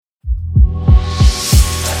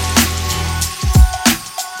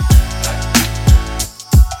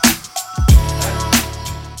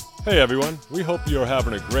Hey everyone, we hope you're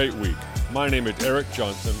having a great week. My name is Eric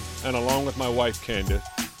Johnson, and along with my wife Candace,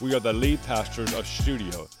 we are the lead pastors of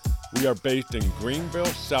Studio. We are based in Greenville,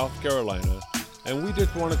 South Carolina, and we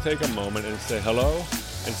just want to take a moment and say hello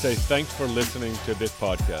and say thanks for listening to this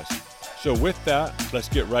podcast. So with that, let's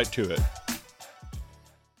get right to it.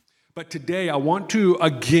 But today I want to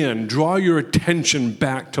again draw your attention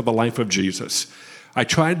back to the life of Jesus. I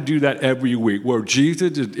try to do that every week where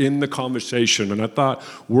Jesus is in the conversation, and I thought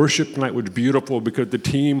worship tonight was beautiful because the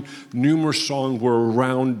team, numerous songs were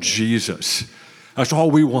around Jesus. That's all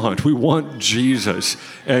we want. We want Jesus.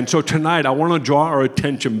 And so tonight I want to draw our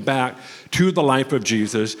attention back to the life of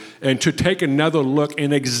Jesus and to take another look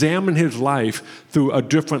and examine his life through a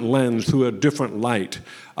different lens, through a different light.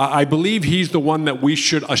 I believe he's the one that we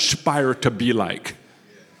should aspire to be like.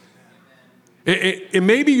 And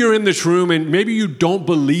maybe you're in this room and maybe you don't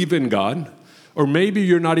believe in God, or maybe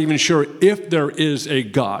you're not even sure if there is a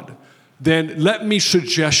God. Then let me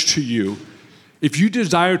suggest to you, if you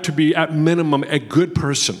desire to be at minimum a good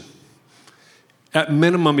person, at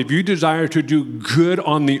minimum, if you desire to do good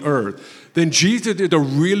on the earth, then Jesus is a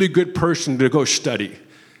really good person to go study.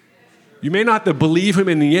 You may not have to believe him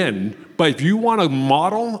in the end, but if you want a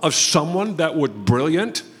model of someone that was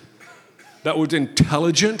brilliant, that was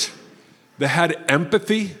intelligent, that had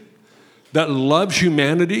empathy, that loves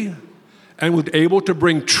humanity, and was able to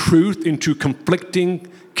bring truth into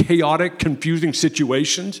conflicting, chaotic, confusing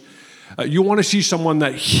situations. You want to see someone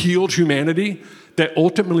that healed humanity, that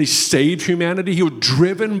ultimately saved humanity. He was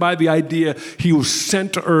driven by the idea he was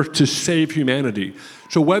sent to earth to save humanity.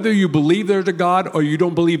 So whether you believe there's a God or you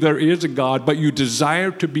don't believe there is a God, but you desire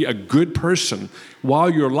to be a good person while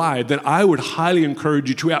you're alive, then I would highly encourage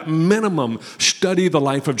you to, at minimum, study the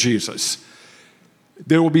life of Jesus.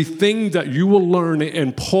 There will be things that you will learn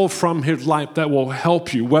and pull from his life that will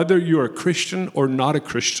help you, whether you're a Christian or not a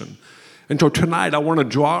Christian. And so tonight, I want to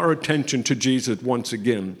draw our attention to Jesus once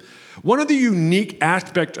again. One of the unique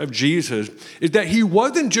aspects of Jesus is that he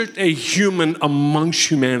wasn't just a human amongst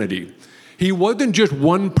humanity. He wasn't just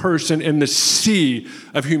one person in the sea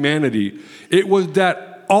of humanity. It was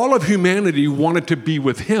that all of humanity wanted to be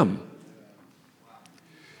with him.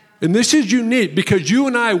 And this is unique because you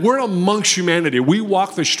and I, we're amongst humanity. We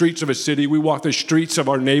walk the streets of a city. We walk the streets of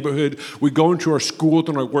our neighborhood. We go into our schools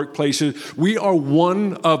and our workplaces. We are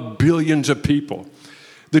one of billions of people.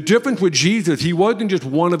 The difference with Jesus, he wasn't just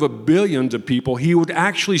one of a billions of people. He was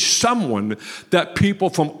actually someone that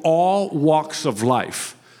people from all walks of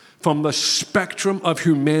life, from the spectrum of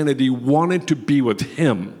humanity, wanted to be with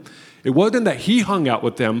him. It wasn't that he hung out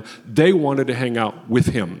with them. They wanted to hang out with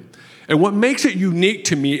him. And what makes it unique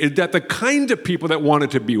to me is that the kind of people that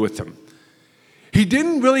wanted to be with him. He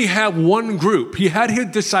didn't really have one group. He had his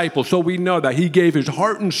disciples, so we know that he gave his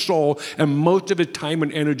heart and soul and most of his time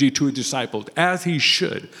and energy to his disciples, as he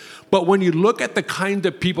should. But when you look at the kind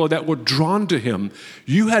of people that were drawn to him,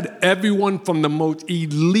 you had everyone from the most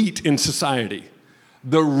elite in society.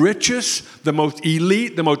 The richest, the most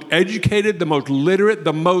elite, the most educated, the most literate,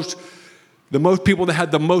 the most people that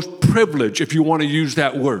had the most privilege, if you want to use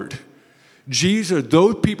that word. Jesus,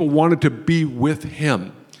 those people wanted to be with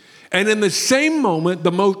him. And in the same moment,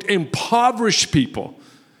 the most impoverished people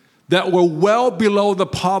that were well below the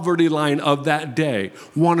poverty line of that day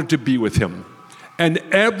wanted to be with him. And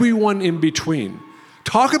everyone in between.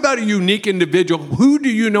 Talk about a unique individual. Who do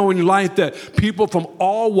you know in your life that people from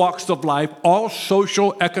all walks of life, all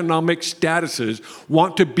social, economic statuses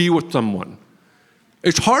want to be with someone?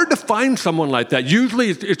 It's hard to find someone like that. Usually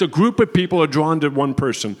it's a group of people are drawn to one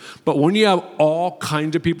person. But when you have all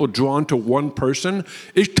kinds of people drawn to one person,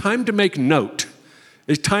 it's time to make note.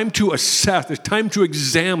 It's time to assess. It's time to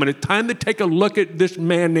examine. It's time to take a look at this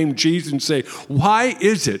man named Jesus and say, why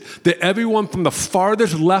is it that everyone from the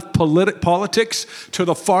farthest left politics to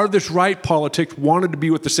the farthest right politics wanted to be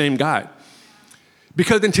with the same guy?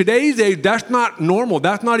 Because in today's age, that's not normal.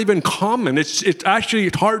 That's not even common. It's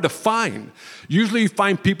hard to find. Usually you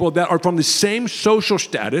find people that are from the same social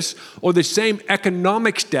status or the same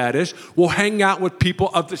economic status will hang out with people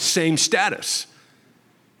of the same status.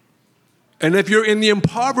 And if you're in the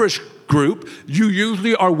impoverished group, you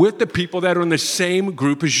usually are with the people that are in the same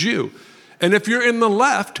group as you. And if you're in the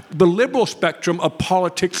left, the liberal spectrum of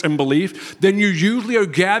politics and belief, then you usually are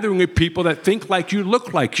gathering with people that think like you,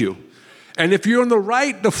 look like you. And if you're on the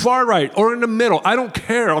right, the far right, or in the middle, I don't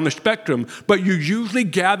care on the spectrum, but you usually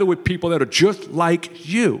gather with people that are just like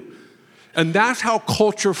you. And that's how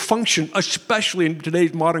culture functions, especially in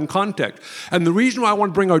today's modern context. And the reason why I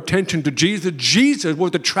want to bring our attention to Jesus, Jesus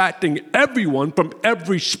was attracting everyone from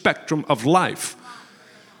every spectrum of life.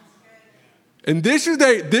 And this is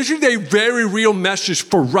a very real message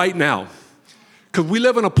for right now. Because we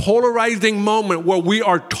live in a polarizing moment where we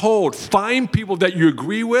are told, find people that you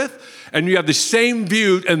agree with and you have the same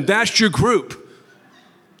views, and that's your group.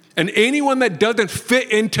 And anyone that doesn't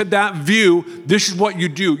fit into that view, this is what you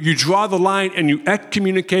do. You draw the line and you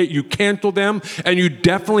excommunicate, you cancel them, and you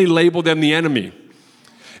definitely label them the enemy.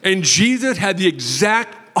 And Jesus had the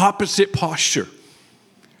exact opposite posture.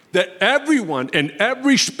 That everyone in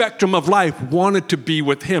every spectrum of life wanted to be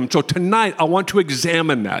with him. So tonight, I want to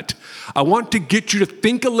examine that. I want to get you to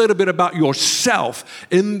think a little bit about yourself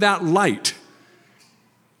in that light.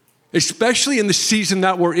 Especially in the season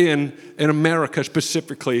that we're in America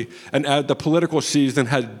specifically, and as the political season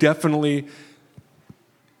has definitely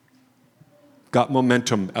got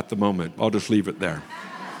momentum at the moment. I'll just leave it there.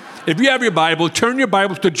 If you have your Bible, turn your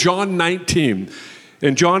Bibles to John 19.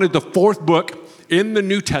 And John is the fourth book in the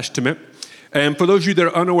New Testament. And for those of you that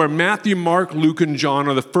are unaware, Matthew, Mark, Luke, and John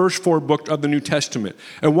are the first four books of the New Testament.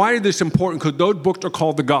 And why is this important? Because those books are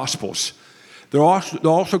called the Gospels. They're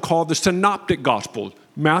also called the Synoptic Gospels.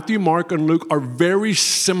 Matthew, Mark, and Luke are very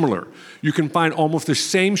similar. You can find almost the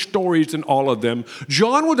same stories in all of them.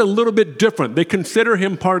 John was a little bit different. They consider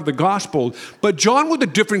him part of the gospel, but John was a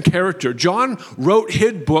different character. John wrote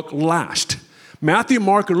his book last. Matthew,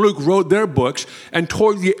 Mark, and Luke wrote their books, and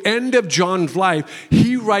toward the end of John's life,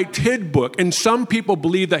 he writes his book. And some people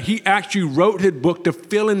believe that he actually wrote his book to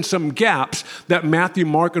fill in some gaps that Matthew,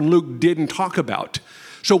 Mark, and Luke didn't talk about.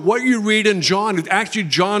 So what you read in John is actually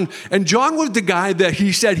John, and John was the guy that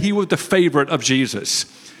he said he was the favorite of Jesus.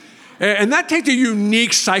 And that takes a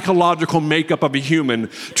unique psychological makeup of a human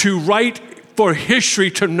to write for history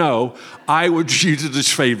to know, I was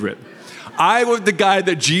Jesus' favorite. I was the guy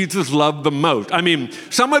that Jesus loved the most. I mean,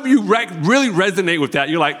 some of you really resonate with that.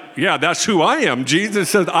 You're like, yeah, that's who I am. Jesus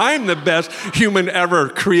says I'm the best human ever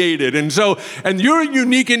created. And you're a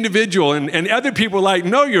unique individual. And other people are like,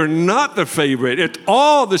 no, you're not the favorite. It's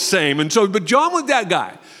all the same. But John was that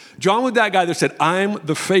guy. John was that guy that said, I'm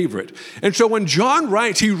the favorite. And so when John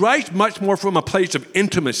writes, he writes much more from a place of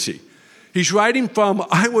intimacy. He's writing from,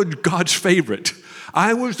 I was God's favorite.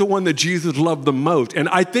 I was the one that Jesus loved the most. And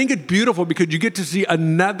I think it's beautiful because you get to see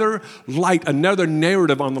another light, another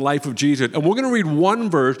narrative on the life of Jesus. And we're going to read one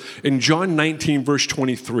verse in John 19, verse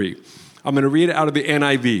 23. I'm going to read it out of the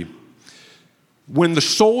NIV. When the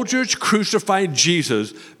soldiers crucified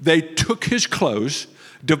Jesus, they took his clothes,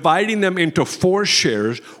 dividing them into 4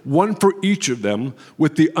 shares, one for each of them,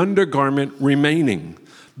 with the undergarment remaining.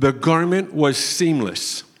 The garment was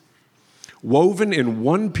seamless, woven in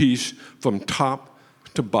one piece from top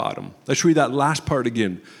to bottom. Let's read that last part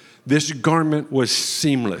again. This garment was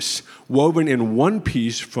seamless, woven in one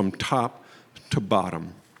piece from top to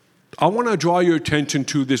bottom. I want to draw your attention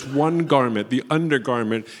to this one garment, the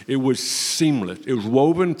undergarment. It was seamless. It was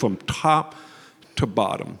woven from top to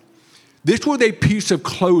bottom. This was a piece of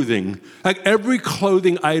clothing. Like every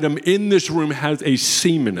clothing item in this room has a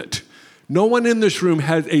seam in it. No one in this room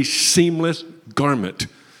has a seamless garment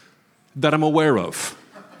that I'm aware of.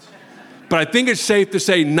 But I think it's safe to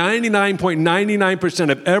say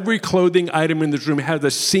 99.99% of every clothing item in this room has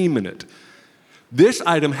a seam in it. This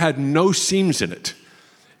item had no seams in it.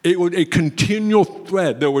 It was a continual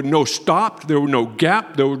thread. There were no stop, there was no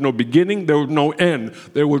gap, there was no beginning, there was no end.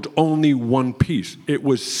 There was only one piece. It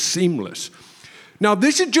was seamless. Now,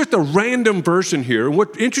 this is just a random verse in here. And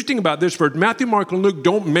what's interesting about this verse, Matthew, Mark, and Luke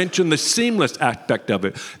don't mention the seamless aspect of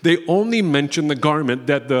it. They only mention the garment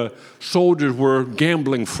that the soldiers were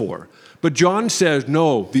gambling for. But John says,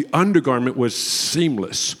 no, the undergarment was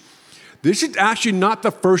seamless. This is actually not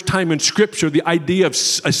the first time in Scripture the idea of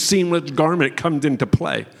a seamless garment comes into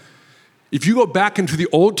play. If you go back into the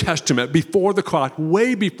Old Testament, before the cross,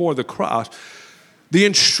 way before the cross, the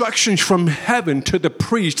instructions from heaven to the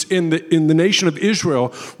priests in the nation of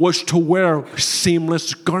Israel was to wear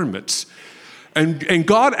seamless garments. And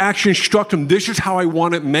God actually instructed him, this is how I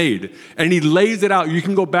want it made. And he lays it out. You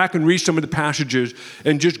can go back and read some of the passages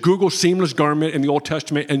and just Google seamless garment in the Old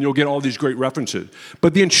Testament and you'll get all these great references.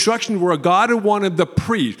 But the instructions were God had wanted the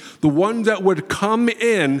priest, the one that would come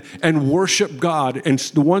in and worship God, and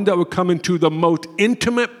the one that would come into the most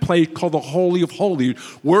intimate place called the Holy of Holies,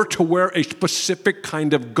 were to wear a specific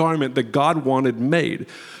kind of garment that God wanted made.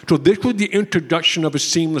 So this was the introduction of a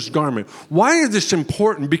seamless garment. Why is this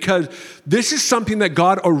important? Because this is something that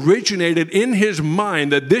God originated in his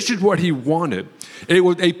mind, that this is what he wanted. It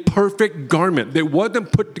was a perfect garment that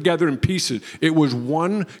wasn't put together in pieces. It was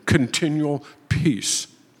one continual piece.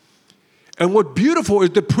 And what's beautiful is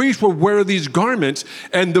the priest would wear these garments,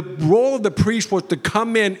 and the role of the priest was to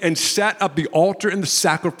come in and set up the altar and the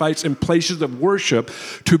sacrifice and places of worship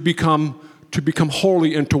to become to become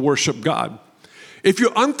holy and to worship God. If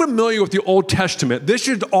you're unfamiliar with the Old Testament, this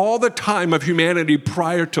is all the time of humanity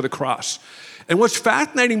prior to the cross. And what's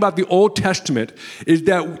fascinating about the Old Testament is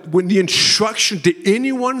that when the instruction to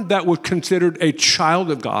anyone that was considered a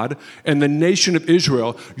child of God and the nation of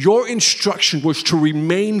Israel, your instruction was to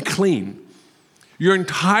remain clean. Your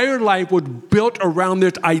entire life was built around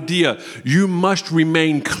this idea, you must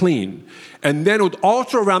remain clean. And then it was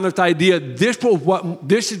also around this idea, these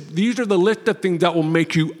are the list of things that will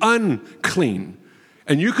make you unclean.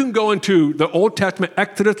 And you can go into the Old Testament,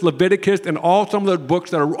 Exodus, Leviticus, and some of those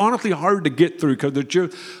books that are honestly hard to get through because there's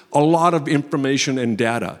just a lot of information and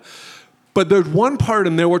data. But there's one part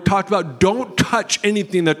in there where it talks about don't touch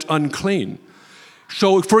anything that's unclean.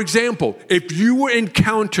 So, for example, if you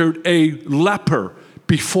encountered a leper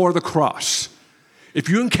before the cross, if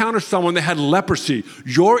you encountered someone that had leprosy,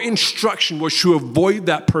 your instruction was to avoid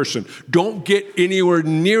that person. Don't get anywhere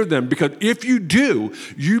near them because if you do,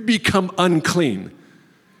 you become unclean.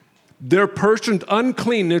 Their person's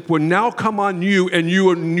uncleanness would now come on you and you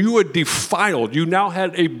were defiled. You now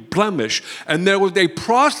had a blemish and there was a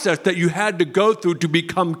process that you had to go through to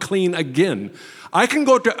become clean again. I can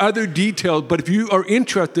go to other details, but if you are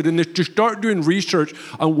interested in this, just start doing research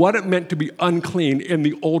on what it meant to be unclean in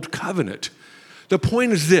the Old Covenant. The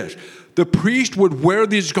point is this, the priest would wear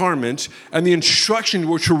these garments and the instruction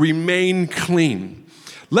was to remain clean.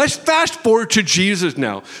 Let's fast forward to Jesus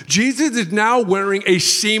now. Jesus is now wearing a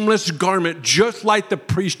seamless garment just like the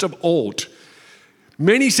priest of old.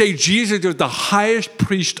 Many say Jesus is the highest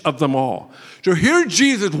priest of them all. So here's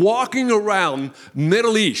Jesus walking around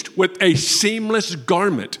Middle East with a seamless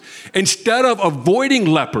garment. Instead of avoiding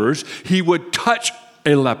lepers, he would touch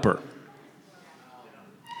a leper.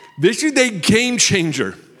 This is a game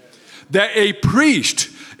changer. That a priest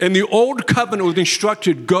in the old covenant was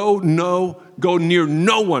instructed, go near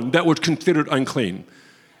no one that was considered unclean.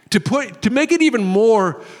 To make it even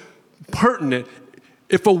more pertinent,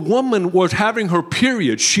 if a woman was having her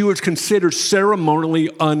period, she was considered ceremonially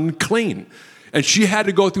unclean. And she had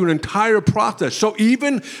to go through an entire process. So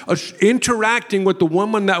even interacting with the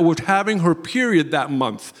woman that was having her period that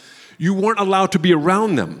month, you weren't allowed to be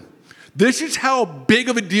around them. This is how big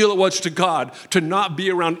of a deal it was to God to not be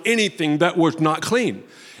around anything that was not clean.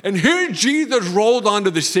 And here Jesus rolled onto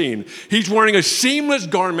the scene. He's wearing a seamless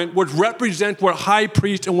garment which represents what high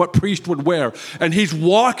priest and what priest would wear. And he's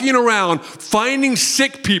walking around finding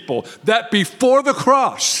sick people that before the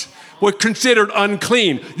cross were considered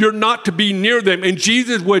unclean. You're not to be near them. And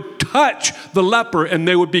Jesus would touch the leper and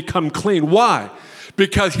they would become clean. Why?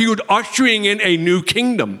 Because he was ushering in a new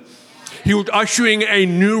kingdom. He was ushering a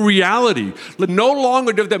new reality. No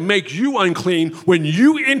longer does that make you unclean. When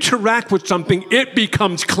you interact with something, it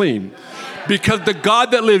becomes clean. Because the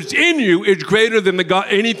God that lives in you is greater than the God,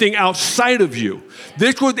 anything outside of you.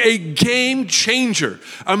 This was a game changer.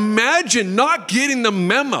 Imagine not getting the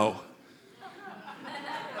memo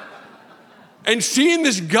and seeing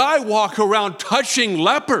this guy walk around touching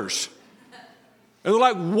lepers. And they're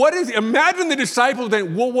like, imagine the disciples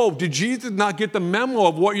saying, whoa, did Jesus not get the memo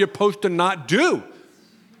of what you're supposed to not do?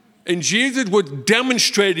 And Jesus was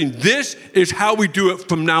demonstrating this is how we do it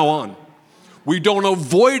from now on. We don't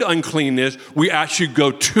avoid uncleanness, we actually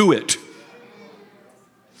go to it.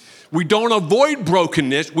 We don't avoid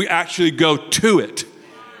brokenness, we actually go to it.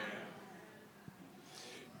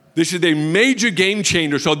 This is a major game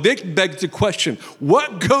changer. So this begs the question,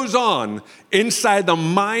 what goes on inside the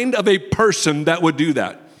mind of a person that would do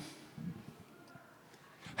that?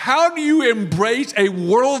 How do you embrace a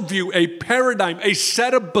worldview, a paradigm, a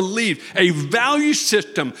set of beliefs, a value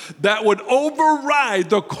system that would override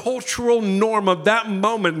the cultural norm of that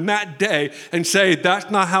moment and that day and say,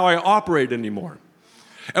 that's not how I operate anymore?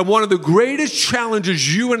 And one of the greatest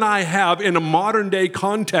challenges you and I have in a modern day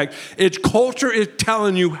context is culture is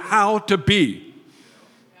telling you how to be.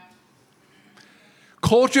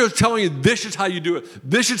 Culture is telling you this is how you do it.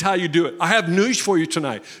 This is how you do it. I have news for you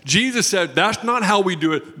tonight. Jesus said that's not how we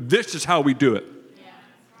do it. This is how we do it.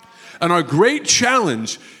 And our great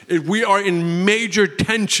challenge is we are in major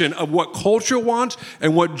tension of what culture wants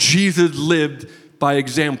and what Jesus lived by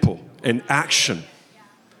example and action.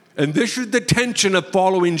 And this is the tension of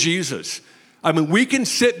following Jesus. I mean, we can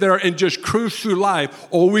sit there and just cruise through life,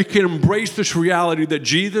 or we can embrace this reality that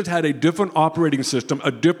Jesus had a different operating system,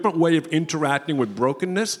 a different way of interacting with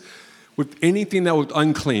brokenness, with anything that was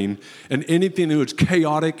unclean, and anything that was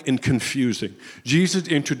chaotic and confusing. Jesus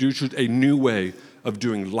introduces a new way of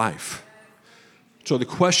doing life. So the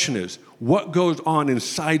question is, what goes on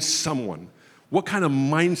inside someone? What kind of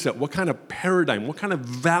mindset, what kind of paradigm, what kind of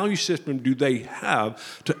value system do they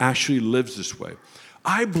have to actually live this way?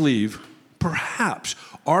 I believe perhaps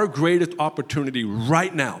our greatest opportunity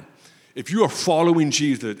right now, if you are following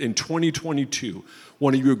Jesus in 2022,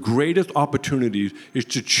 one of your greatest opportunities is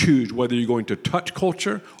to choose whether you're going to touch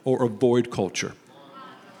culture or avoid culture.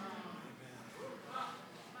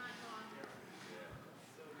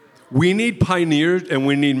 We need pioneers and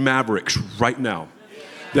we need mavericks right now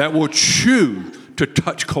that will choose to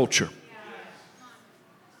touch culture.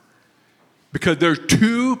 Because there's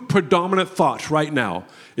two predominant thoughts right now.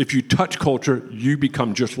 If you touch culture, you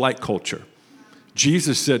become just like culture.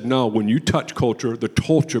 Jesus said, no, when you touch culture, the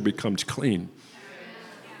culture becomes clean.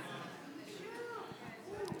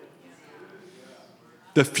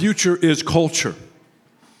 The future is culture.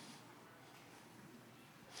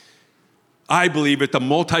 I believe it's a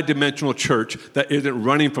multidimensional church that isn't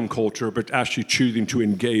running from culture, but actually choosing to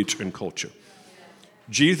engage in culture.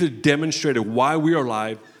 Jesus demonstrated why we are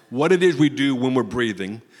alive, what it is we do when we're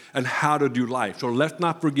breathing, and how to do life. So let's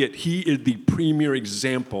not forget, he is the premier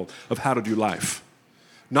example of how to do life.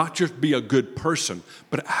 Not just be a good person,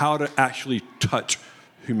 but how to actually touch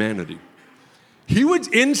humanity. He was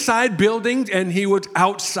inside buildings and he was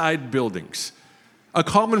outside buildings. A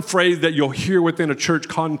common phrase that you'll hear within a church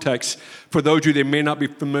context, for those of you that may not be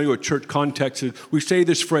familiar with church context, is we say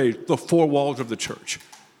this phrase, the four walls of the church.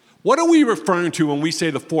 What are we referring to when we say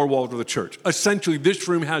the four walls of the church? Essentially, this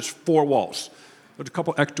room has four walls. There's a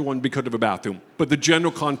couple extra ones because of a bathroom, but the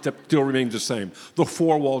general concept still remains the same, the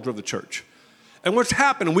four walls of the church. And what's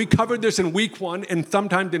happened, and we covered this in week 1 and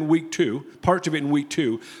sometimes in week 2, parts of it in week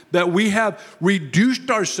 2, that we have reduced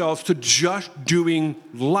ourselves to just doing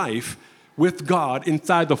life with God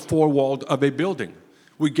inside the four walls of a building.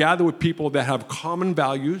 We gather with people that have common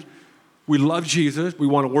values. We love Jesus. We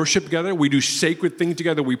want to worship together. We do sacred things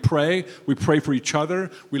together. We pray for each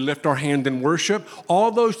other. We lift our hand in worship.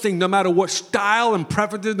 All those things, no matter what style and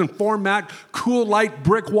preferences and format, cool light,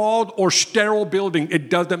 brick walled, or sterile building, it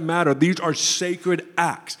doesn't matter. These are sacred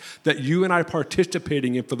acts that you and I are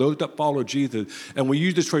participating in for those that follow Jesus. And we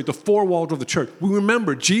use this phrase, the four walls of the church. We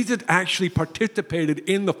remember, Jesus actually participated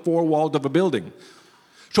in the four walls of a building.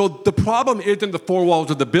 So the problem isn't the four walls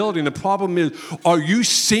of the building. The problem is, are you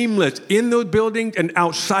seamless in those buildings and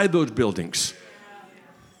outside those buildings?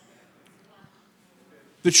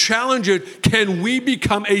 The challenge is, can we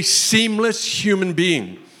become a seamless human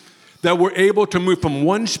being that we're able to move from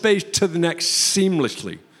one space to the next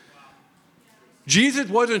seamlessly? Jesus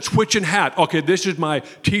wasn't switching hat. Okay, this is my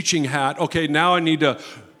teaching hat. Okay, now I need to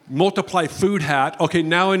multiply food hat. Okay,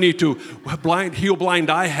 now I need to heal blind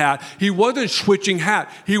eye hat. He wasn't switching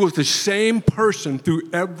hat. He was the same person through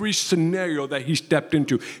every scenario that he stepped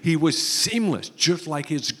into. He was seamless, just like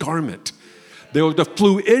his garment. There was the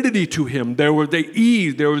fluidity to him. There was the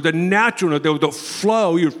ease. There was the naturalness. There was the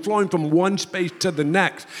flow. He was flowing from one space to the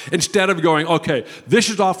next instead of going, okay, this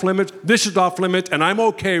is off limits, and I'm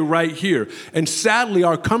okay right here. And sadly,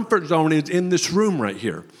 our comfort zone is in this room right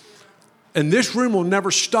here. And this room will never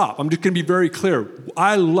stop. I'm just going to be very clear.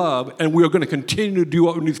 I love, and we are going to continue to do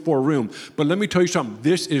what we need for a room. But let me tell you something.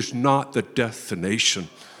 This is not the destination.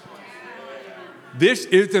 This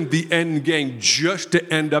isn't the end game just to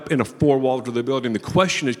end up in the four walls of the building. The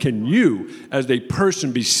question is, can you, as a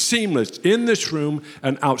person, be seamless in this room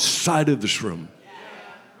and outside of this room?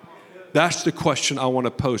 That's the question I want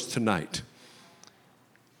to pose tonight.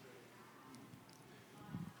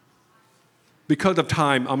 Because of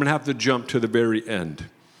time, I'm going to have to jump to the very end.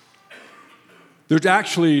 There's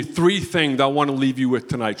actually 3 things I want to leave you with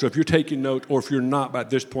tonight. So if you're taking notes, or if you're not at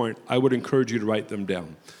this point, I would encourage you to write them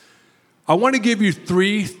down. I want to give you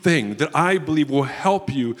 3 things that I believe will help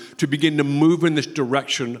you to begin to move in this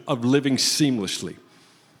direction of living seamlessly.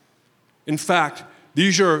 In fact,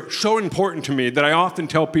 these are so important to me that I often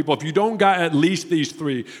tell people, if you don't got at least these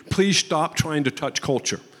 3, please stop trying to touch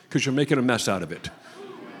culture, because you're making a mess out of it.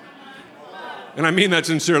 And I mean that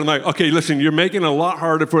sincerely. I'm like, okay, listen, you're making it a lot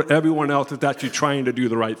harder for everyone else that's actually trying to do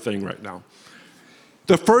the right thing right now.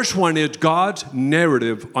 The first one is God's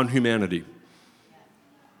narrative on humanity.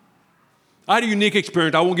 I had a unique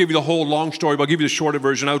experience. I won't give you the whole long story, but I'll give you the shorter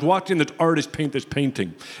version. I was watching this artist paint this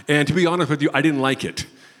painting. And to be honest with you, I didn't like it.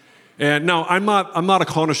 And now, I'm not a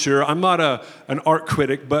connoisseur. I'm not an art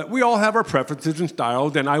critic, but we all have our preferences and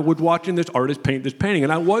styles. And I was watching this artist paint this painting,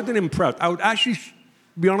 and I wasn't impressed. I was actually,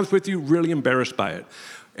 to be honest with you, really embarrassed by it.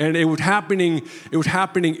 And it was happening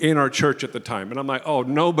in our church at the time. And I'm like, oh,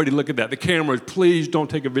 nobody look at that. The cameras, please don't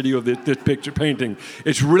take a video of this picture painting.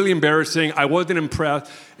 It's really embarrassing. I wasn't impressed.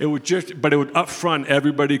 But it was up front,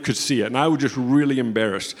 everybody could see it. And I was just really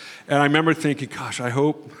embarrassed. And I remember thinking, gosh, I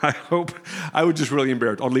hope I was just really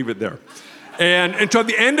embarrassed. I'll leave it there. And so at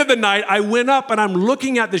the end of the night, I went up and I'm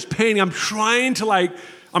looking at this painting. I'm trying to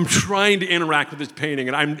I'm trying to interact with this painting,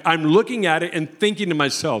 and I'm looking at it and thinking to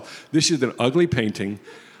myself, this is an ugly painting.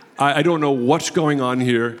 I don't know what's going on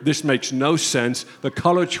here. This makes no sense. The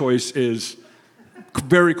color choice is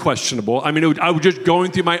very questionable. I mean, I was just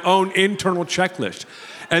going through my own internal checklist.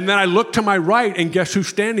 And then I looked to my right, and guess who's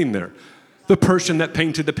standing there? The person that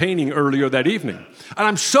painted the painting earlier that evening. And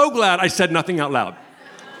I'm so glad I said nothing out loud.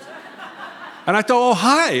 And I thought, oh,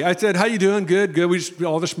 hi. I said, how you doing? Good, good. We just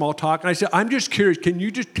all the small talk. And I said, I'm just curious. Can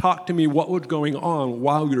you just talk to me what was going on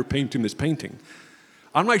while you were painting this painting?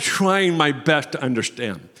 I'm like trying my best to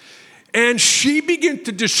understand. And she began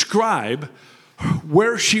to describe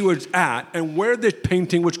where she was at and where this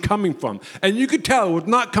painting was coming from. And you could tell it was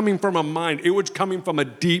not coming from her mind. It was coming from a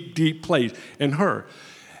deep, deep place in her.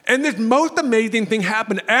 And this most amazing thing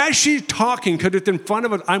happened as she's talking, because it's in front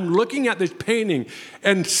of us. I'm looking at this painting,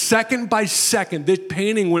 and second by second, this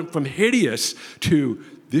painting went from hideous to,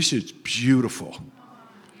 this is beautiful.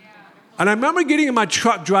 And I remember getting in my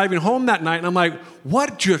truck driving home that night, and I'm like,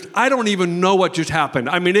 I don't even know what just happened.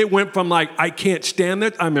 I mean, it went from like, I can't stand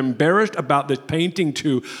this, I'm embarrassed about this painting,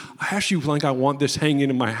 to, I actually think I want this hanging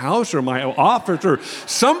in my house or my office, or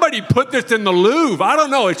somebody put this in the Louvre. I don't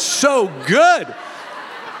know, it's so good.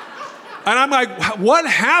 And I'm like, what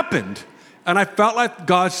happened? And I felt like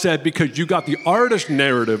God said, because you got the artist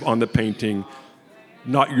narrative on the painting,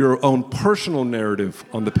 not your own personal narrative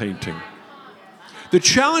on the painting. The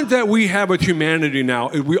challenge that we have with humanity now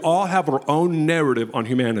is we all have our own narrative on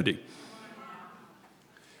humanity.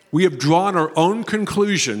 We have drawn our own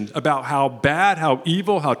conclusions about how bad, how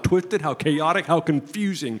evil, how twisted, how chaotic, how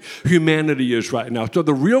confusing humanity is right now. So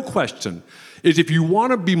the real question is, if you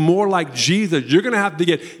want to be more like Jesus, you're going to have to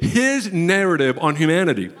get his narrative on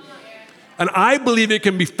humanity. And I believe it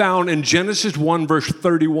can be found in Genesis 1, verse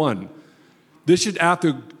 31. This is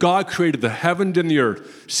after God created the heavens and the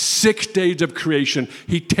earth, 6 days of creation.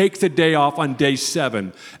 He takes a day off on day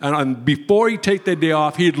 7. And before he takes the day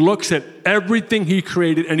off, he looks at everything he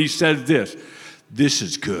created and he says this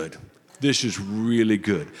is good. This is really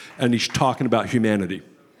good. And he's talking about humanity.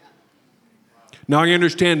 Now, I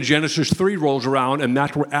understand Genesis 3 rolls around, and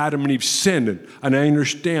that's where Adam and Eve sinned. And I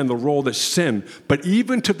understand the role that sin. But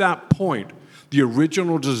even to that point, the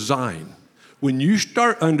original design, when you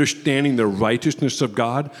start understanding the righteousness of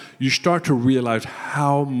God, you start to realize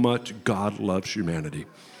how much God loves humanity.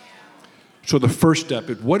 So the first step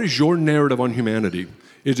is, what is your narrative on humanity?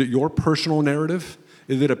 Is it your personal narrative?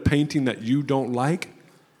 Is it a painting that you don't like?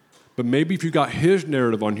 But maybe if you got his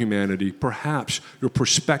narrative on humanity, perhaps your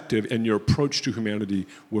perspective and your approach to humanity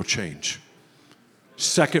will change.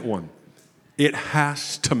 Second one, it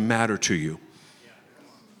has to matter to you.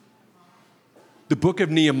 The book of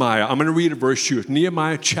Nehemiah, I'm going to read a verse to you. It's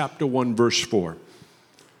Nehemiah chapter 1, verse 4.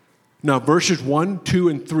 Now, verses 1, 2,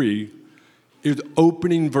 and 3 is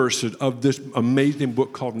opening verses of this amazing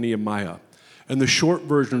book called Nehemiah. And the short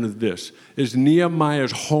version of this is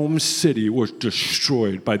Nehemiah's home city was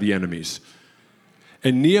destroyed by the enemies.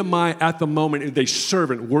 And Nehemiah, at the moment, is a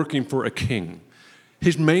servant working for a king.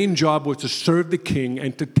 His main job was to serve the king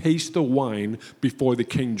and to taste the wine before the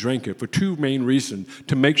king drank it, for two main reasons: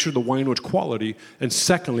 to make sure the wine was quality, and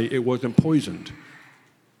secondly, it wasn't poisoned.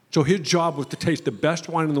 So his job was to taste the best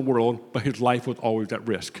wine in the world, but his life was always at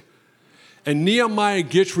risk. And Nehemiah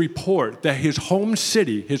gets report that his home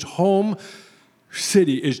city is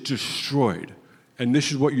destroyed. And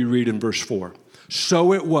this is what you read in verse 4.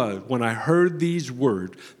 So it was, when I heard these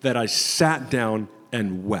words, that I sat down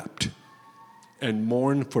and wept and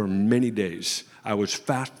mourned for many days. I was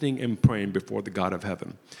fasting and praying before the God of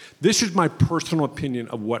heaven. This is my personal opinion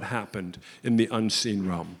of what happened in the unseen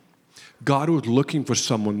realm. God was looking for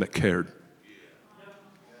someone that cared.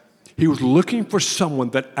 He was looking for someone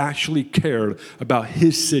that actually cared about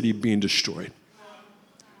his city being destroyed.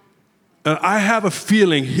 And I have a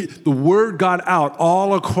feeling the word got out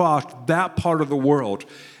all across that part of the world.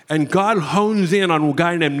 And God hones in on a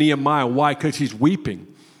guy named Nehemiah. Why? Because he's weeping.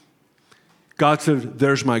 God said,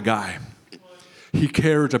 there's my guy. He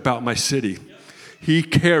cares about my city. He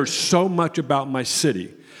cares so much about my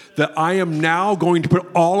city that I am now going to put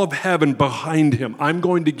all of heaven behind him. I'm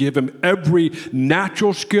going to give him every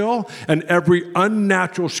natural skill and every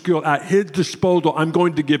unnatural skill at his disposal. I'm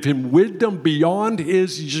going to give him wisdom beyond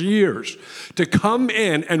his years to come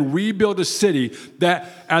in and rebuild a city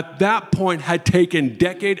that at that point had taken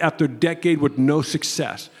decade after decade with no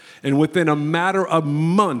success. And within a matter of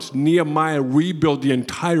months, Nehemiah rebuilt the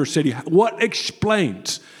entire city. What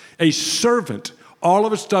explains a servant all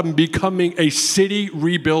of a sudden becoming a city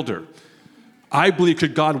rebuilder? I believe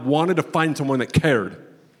because God wanted to find someone that cared.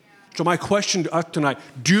 So my question to us tonight,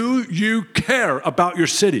 do you care about your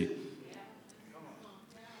city?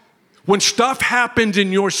 When stuff happens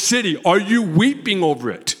in your city, are you weeping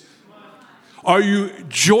over it? Are you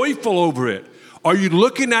joyful over it? Are you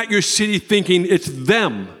looking at your city thinking it's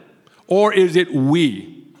them, or is it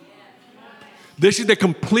we? This is a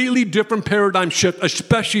completely different paradigm shift,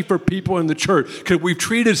 especially for people in the church, because we've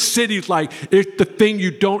treated cities like it's the thing you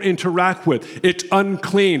don't interact with. It's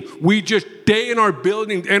unclean. We just stay in our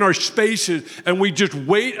buildings, in our spaces, and we just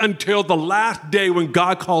wait until the last day when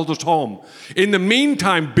God calls us home. In the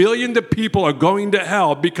meantime, billions of people are going to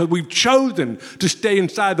hell because we've chosen to stay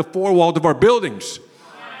inside the four walls of our buildings.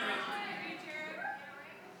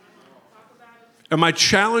 And my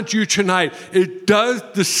challenge to you tonight is, does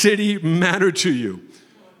the city matter to you?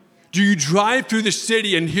 Do you drive through the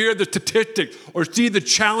city and hear the statistics or see the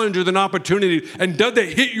challenges and opportunities, and does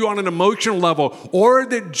it hit you on an emotional level? Or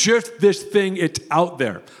is it just this thing, it's out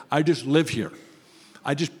there? I just live here.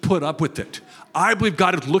 I just put up with it. I believe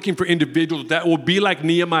God is looking for individuals that will be like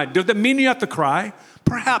Nehemiah. Does that mean you have to cry?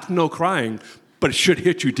 Perhaps no crying, but it should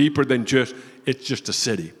hit you deeper than just, it's just a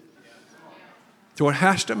city. So it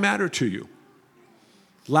has to matter to you.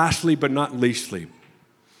 Lastly, but not leastly,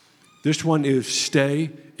 this one is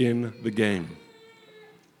stay in the game.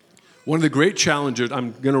 One of the great challenges,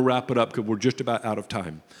 I'm going to wrap it up because we're just about out of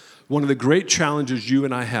time. One of the great challenges you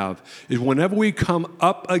and I have is whenever we come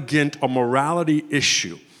up against a morality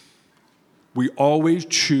issue, we always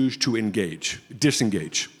choose to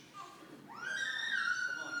disengage.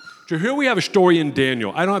 So here we have a story in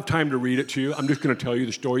Daniel. I don't have time to read it to you. I'm just going to tell you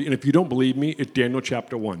the story. And if you don't believe me, it's Daniel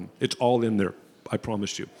chapter 1. It's all in there. I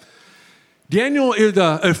promise you. Daniel is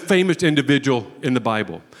a famous individual in the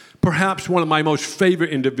Bible, perhaps one of my most favorite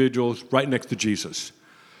individuals right next to Jesus.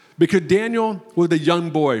 Because Daniel was a young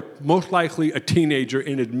boy, most likely a teenager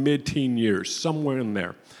in his mid-teen years, somewhere in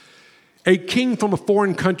there. A king from a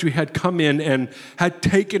foreign country had come in and had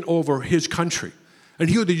taken over his country, and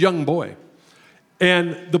he was a young boy.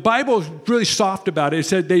 And the Bible is really soft about it. It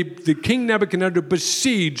said the King Nebuchadnezzar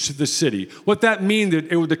besieged the city. What that means is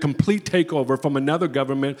it was a complete takeover from another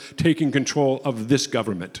government taking control of this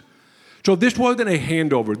government. So this wasn't a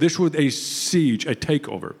handover. This was a siege, a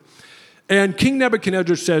takeover. And King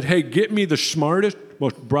Nebuchadnezzar said, hey, get me the smartest,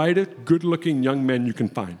 most brightest, good-looking young men you can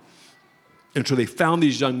find. And so they found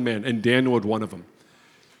these young men, and Daniel was one of them.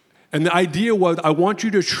 And the idea was, I want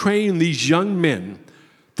you to train these young men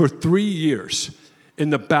for 3 years in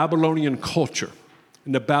the Babylonian culture,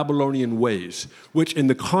 in the Babylonian ways, which in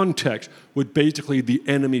the context was basically the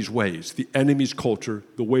enemy's ways, the enemy's culture,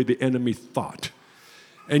 the way the enemy thought.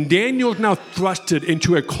 And Daniel's now thrusted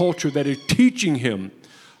into a culture that is teaching him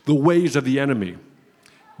the ways of the enemy.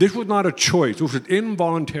 This was not a choice. This was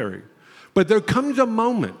involuntary. But there comes a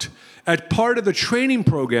moment, as part of the training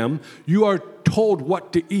program, you are told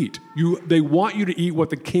what to eat. They want you to eat what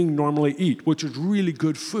the king normally eats, which is really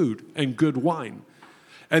good food and good wine.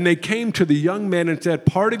 And they came to the young men and said,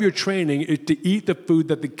 part of your training is to eat the food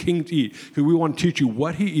that the kings eat. Because we want to teach you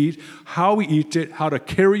what he eats, how he eats it, how to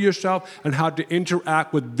carry yourself, and how to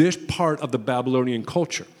interact with this part of the Babylonian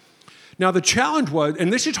culture. Now, the challenge was,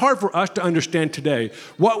 and this is hard for us to understand today,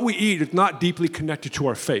 what we eat is not deeply connected to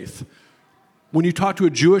our faith. When you talk to a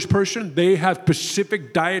Jewish person, they have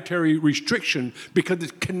specific dietary restriction because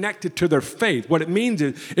it's connected to their faith. What it means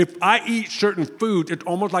is, if I eat certain foods, it's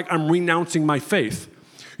almost like I'm renouncing my faith.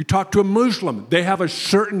 You talk to a Muslim, they have a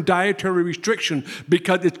certain dietary restriction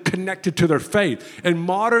because it's connected to their faith. In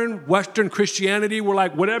modern Western Christianity, we're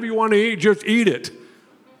like, whatever you want to eat, just eat it.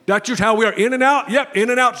 That's just how we are. In-N-Out, yep,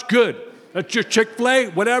 In-N-Out's good. That's just Chick-fil-A,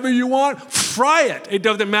 whatever you want, fry it. It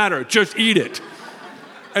doesn't matter, just eat it.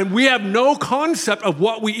 And we have no concept of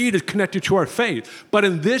what we eat is connected to our faith. But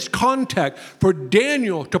in this context, for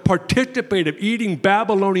Daniel to participate in eating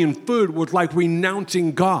Babylonian food was like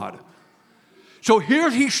renouncing God. So here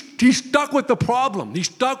he's stuck with the problem. He's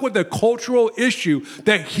stuck with the cultural issue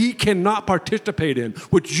that he cannot participate in,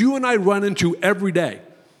 which you and I run into every day.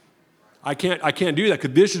 I can't do that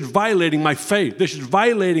because this is violating my faith. This is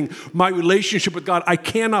violating my relationship with God. I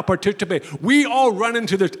cannot participate. We all run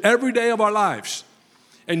into this every day of our lives.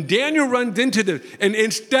 And Daniel runs into this. And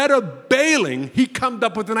instead of bailing, he comes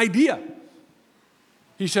up with an idea.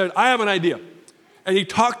 He said, I have an idea. And he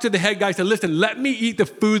talked to the head guy and said, listen, let me eat the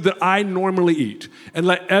food that I normally eat and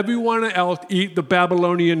let everyone else eat the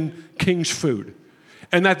Babylonian king's food.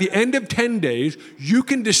 And at the end of 10 days, you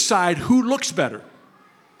can decide who looks better.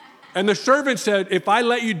 And the servant said, if I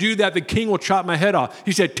let you do that, the king will chop my head off.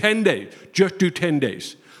 He said, 10 days. Just do 10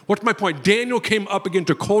 days. What's my point? Daniel came up against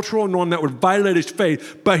a cultural norm that would violate his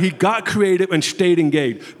faith, but he got creative and stayed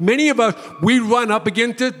engaged. Many of us, we run up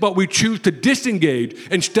against it, but we choose to disengage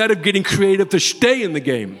instead of getting creative to stay in the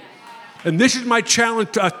game. And this is my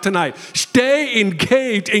challenge to us tonight. Stay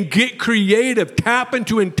engaged and get creative. Tap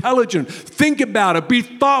into intelligence. Think about it. Be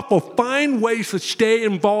thoughtful. Find ways to stay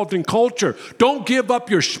involved in culture. Don't give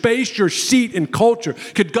up your space, your seat in culture,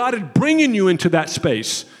 because God is bringing you into that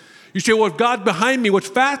space. You say, well, if God's behind me, what's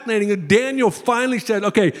fascinating is Daniel finally said,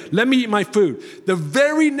 okay, let me eat my food. The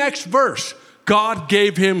very next verse, God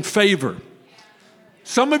gave him favor.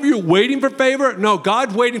 Some of you are waiting for favor. No,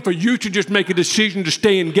 God's waiting for you to just make a decision to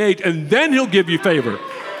stay engaged, and then he'll give you favor.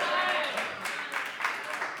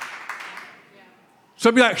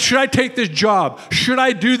 Some of you are like, should I take this job? Should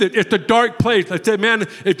I do that? It's a dark place. I said, man,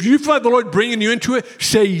 if you feel like the Lord bringing you into it,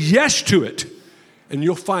 say yes to it. And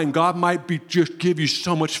you'll find God might just give you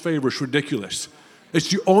so much favor. It's ridiculous. It's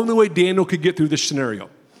the only way Daniel could get through this scenario.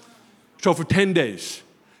 So for 10 days,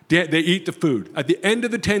 they eat the food. At the end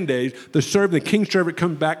of the 10 days, the king's servant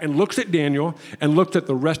comes back and looks at Daniel and looks at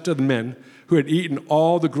the rest of the men who had eaten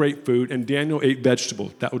all the great food, and Daniel ate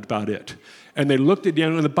vegetables. That was about it. And they looked at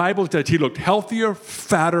Daniel, and the Bible says he looked healthier,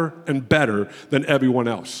 fatter, and better than everyone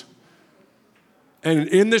else. And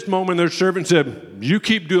in this moment, their servant said, you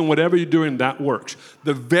keep doing whatever you're doing, that works.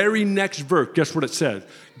 The very next verse, guess what it says?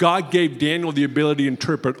 God gave Daniel the ability to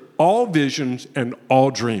interpret all visions and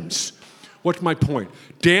all dreams. What's my point?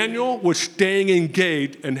 Daniel was staying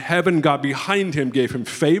engaged, and heaven got behind him, gave him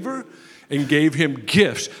favor, and gave him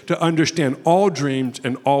gifts to understand all dreams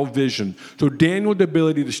and all vision. So Daniel had the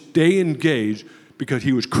ability to stay engaged because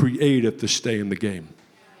he was creative to stay in the game.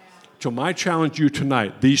 So my challenge to you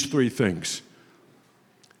tonight, these three things.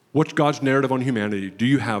 What's God's narrative on humanity? Do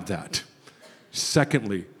you have that?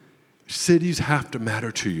 Secondly, cities have to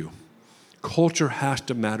matter to you. Culture has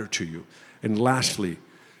to matter to you. And lastly,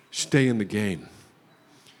 stay in the game.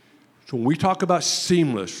 So when we talk about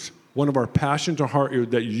seamless, one of our passions or heart is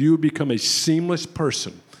that you become a seamless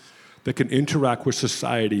person that can interact with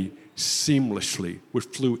society seamlessly,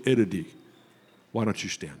 with fluidity. Why don't you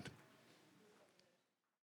stand?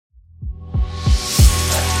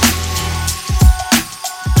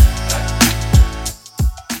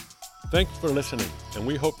 Thanks for listening, and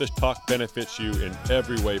we hope this talk benefits you in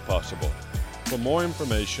every way possible. For more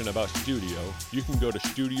information about Studio, you can go to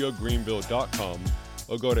studiogreenville.com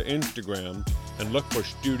or go to Instagram and look for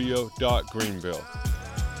studio.greenville.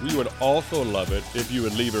 We would also love it if you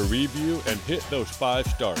would leave a review and hit those 5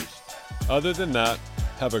 stars. Other than that,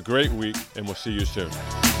 have a great week, and we'll see you soon.